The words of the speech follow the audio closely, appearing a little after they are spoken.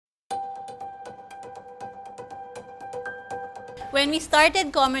When we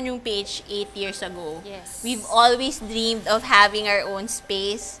started Common Room page 8 years ago, Yes. we've always dreamed of having our own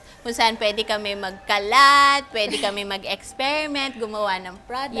space kung saan pwede kami magkalat, pwede kami mag-experiment, gumawa ng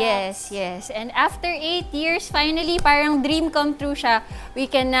products. Yes. And after 8 years, finally, parang dream come true siya. We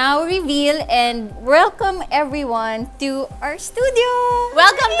can now reveal and welcome everyone to our studio!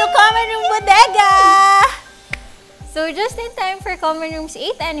 Welcome to Common Room Bodega! So, just in time for Common Room's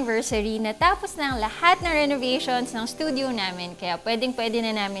 8th anniversary, natapos na ang lahat ng renovations ng studio namin. Kaya pwedeng-pwede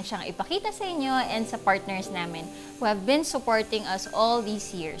na namin siyang ipakita sa inyo and sa partners namin who have been supporting us all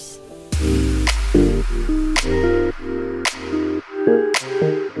these years.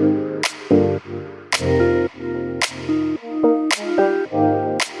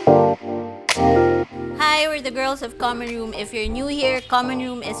 Hi, we're the girls of Common Room. If you're new here, Common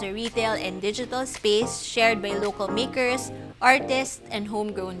Room is a retail and digital space shared by local makers, artists, and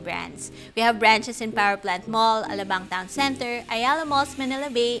homegrown brands. We have branches in Power Plant Mall, Alabang Town Center, Ayala Malls, Manila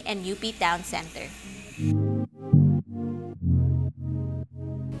Bay, and UP Town Center.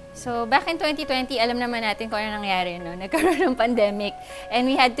 So, back in 2020, alam naman natin kung ano nangyari, no? Nagkaroon ng pandemic, and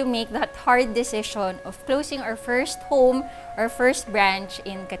we had to make that hard decision of closing our first home, our first branch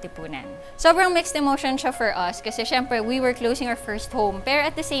in Katipunan. Sobrang mixed emotion siya for us kasi syempre, we were closing our first home, pero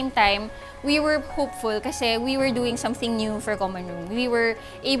at the same time, we were hopeful kasi we were doing something new for Common Room. We were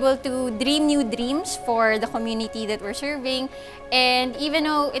able to dream new dreams for the community that we're serving, and even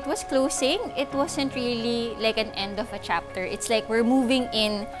though it was closing, it wasn't really like an end of a chapter. It's like we're moving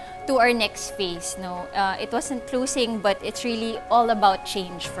in to our next phase. No, it wasn't closing, but it's really all about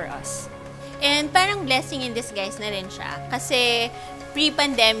change for us. And parang blessing in disguise na rin siya. Kasi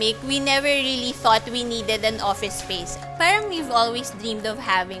pre-pandemic, we never really thought we needed an office space. Parang we've always dreamed of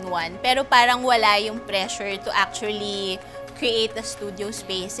having one, pero parang wala yung pressure to actually create a studio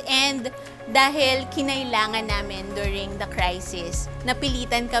space. And dahil kinailangan namin during the crisis,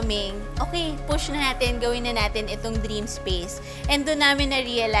 napilitan kaming, okay, push na natin, gawin na natin itong dream space. And doon namin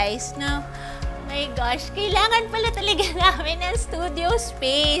na-realize na, my gosh, kailangan pala talaga namin ng studio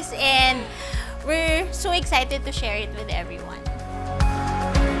space. And we're so excited to share it with everyone.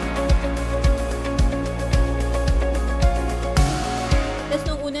 Tapos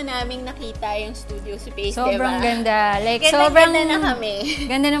nung una naming nakita yung studio space, Sobrang ganda. Like, ganda na kami.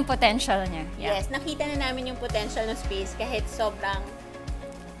 Ganda ng potential niya. Yeah. Yes, nakita na namin yung potential ng space kahit sobrang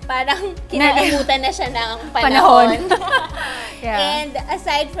parang kinalimutan na siya ng panahon. Yeah. And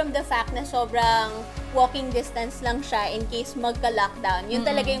aside from the fact na sobrang walking distance lang siya in case magka-lockdown, yun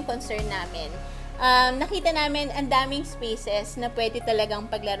talaga yung concern namin. Nakita namin ang daming spaces na pwede talagang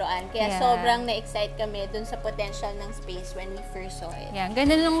paglaruan. Kaya sobrang na-excite kami dun sa potential ng space when we first saw it. Yeah,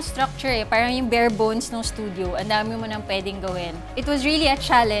 ganda ng structure eh. Parang yung bare bones ng studio. Ang dami mo nang pwedeng gawin. It was really a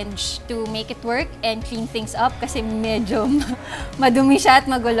challenge to make it work and clean things up kasi medyo madumi siya at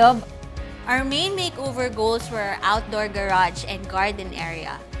magulo. Our main makeover goals were our outdoor garage and garden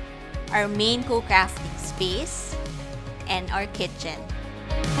area, our main co-crafting space, and our kitchen.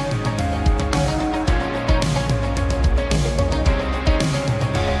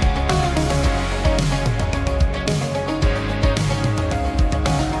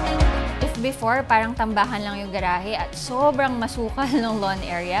 Before, parang tambahan lang yung garahe at sobrang masukal ng lawn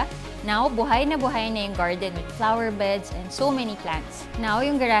area. Now, buhay na yung garden with flower beds and so many plants. Now,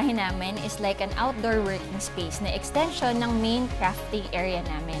 yung garahe namin is like an outdoor working space na extension ng main crafting area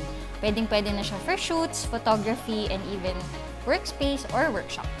namin. Pwedeng-pwede na siya for shoots, photography, and even workspace or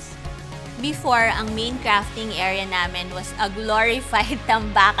workshops. Before, ang main crafting area namin was a glorified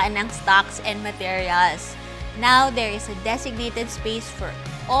tambakan ng stocks and materials. Now, there is a designated space for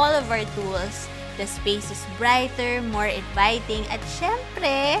all of our tools. The space is brighter, more inviting, at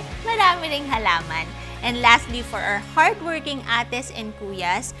syempre, marami ring halaman. And lastly, for our hardworking ates and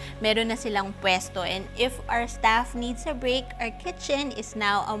kuyas, meron na silang pwesto. And if our staff needs a break, our kitchen is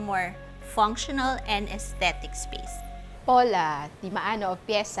now a more functional and aesthetic space. Paula, Timaano of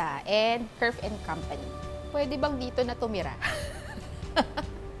Piesa, and Curve & Company. Pwede bang dito na tumira?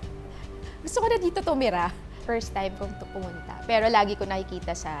 Gusto ko na dito tumira. First time kong pumunta. Pero lagi ko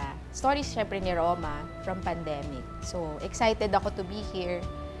nakikita sa stories syempre ni Roma from pandemic. So, excited ako to be here.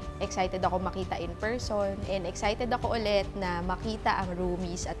 Excited ako makita in person. And excited ako ulit na makita ang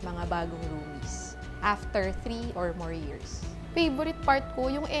roomies at mga bagong roomies after 3 or more years. Favorite part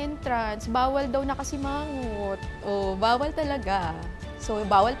ko, yung entrance. Bawal daw nakasimangot. Oh, bawal talaga. So,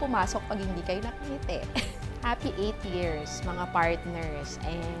 bawal pumasok pag hindi kayo nakangiti. Happy 8 years, mga partners.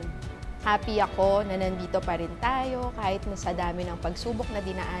 And happy ako na nandito pa rin tayo kahit na sa dami ng pagsubok na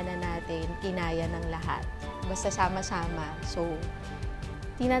dinaanan natin, kinaya ng lahat. Basta sama-sama. So,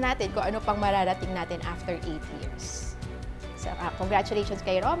 tingnan natin kung ano pang mararating natin after 8 years. Congratulations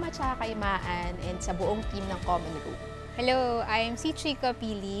kay Roma at kay Maan and sa buong team ng Common Room. Hello, I'm si Chica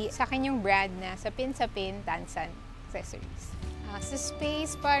Pili. Sa akin yung brand na Sapin Tansan Accessories. Sa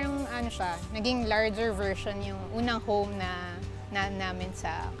space, parang siya, naging larger version yung unang home na namin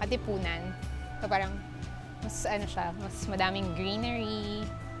sa Katipunan. So parang mas siya, mas madaming greenery.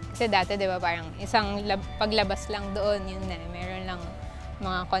 Kasi dati, di ba, parang isang paglabas lang doon, yun na, meron lang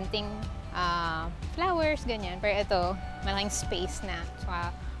mga konting flowers, ganyan. Pero ito, malaking space na.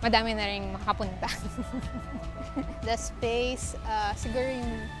 Saka madami na rin makapunta. The space, siguro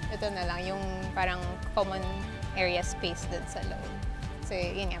yung, ito na lang, yung parang common area space dun sa loob. So,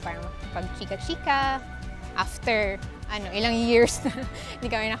 yun nga, parang pag chika-chika, after, ilang years na hindi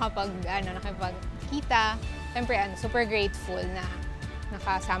kami nakapagkita. Siyempre, super grateful na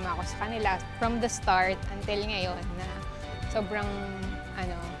nakasama ako sa kanila from the start until ngayon na sobrang,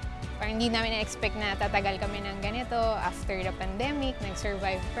 parang hindi namin na-expect na tatagal kami ng ganito after the pandemic,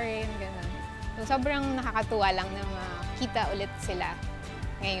 nag-survive pa rin, gano'n. So, sobrang nakakatuwa lang na makita ulit sila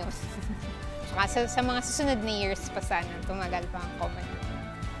ngayon. Saka sa mga susunod na years pa sana, tumagal pa ang Common Room.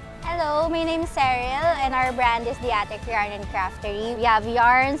 Hello, my name is Cyril and our brand is the Attic Yarn and Craftery. We have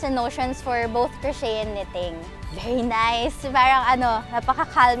yarns and notions for both crochet and knitting. Very nice. Parang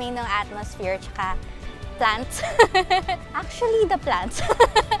napaka-calming ng atmosphere tsaka plants. Actually, the plants.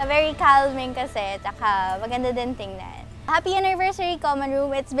 Very calming kasi tsaka maganda din tingnan. Happy anniversary, Common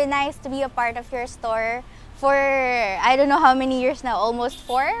Room. It's been nice to be a part of your store for I don't know how many years now, almost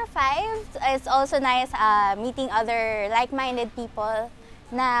 4 or 5. It's also nice meeting other like-minded people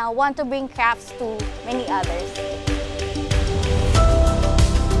na want to bring crafts to many others.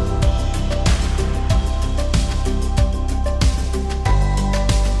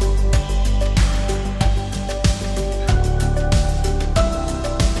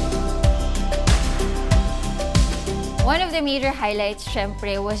 One of the major highlights,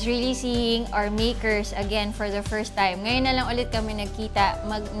 syempre, was really seeing our makers again for the first time. Ngayon na lang ulit kami nagkita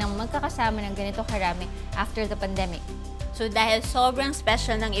nang magkakasama ng ganito karami after the pandemic. So dahil sobrang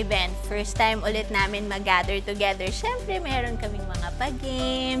special ng event, first time ulit namin mag-gather together, syempre meron kaming mga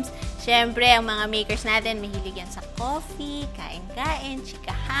pa-games. Syempre, ang mga makers natin, mahilig yan sa coffee, kain-kain,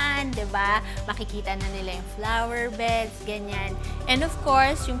 chikahan, diba? Makikita na nila yung flower beds, ganyan. And of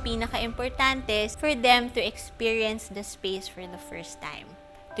course, yung pinaka-importante is for them to experience the space for the first time.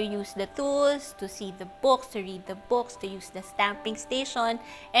 To use the tools, to see the books, to read the books, to use the stamping station,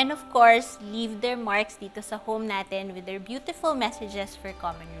 and of course, leave their marks dito sa home natin with their beautiful messages for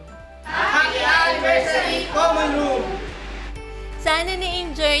Common Room. Happy Anniversary, Common Room! Sana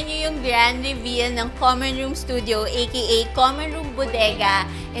na-enjoy nyo yung grand reveal ng Common Room Studio, aka Common Room Bodega,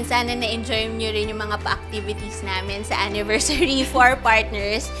 and sana na-enjoy nyo rin yung mga pa-activities namin sa anniversary for our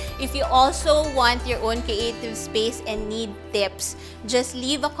partners. If you also want your own creative space and need tips, just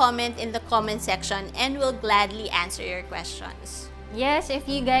leave a comment in the comment section and we'll gladly answer your questions. Yes, if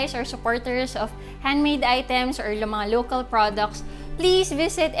you guys are supporters of handmade items or mga local products, please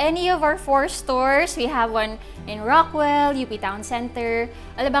visit any of our 4 stores. We have one in Rockwell, UP Town Center,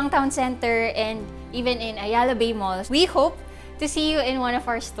 Alabang Town Center, and even in Ayala Bay Malls. We hope to see you in one of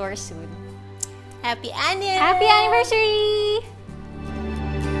our stores soon. Happy Anniversary! Happy anniversary!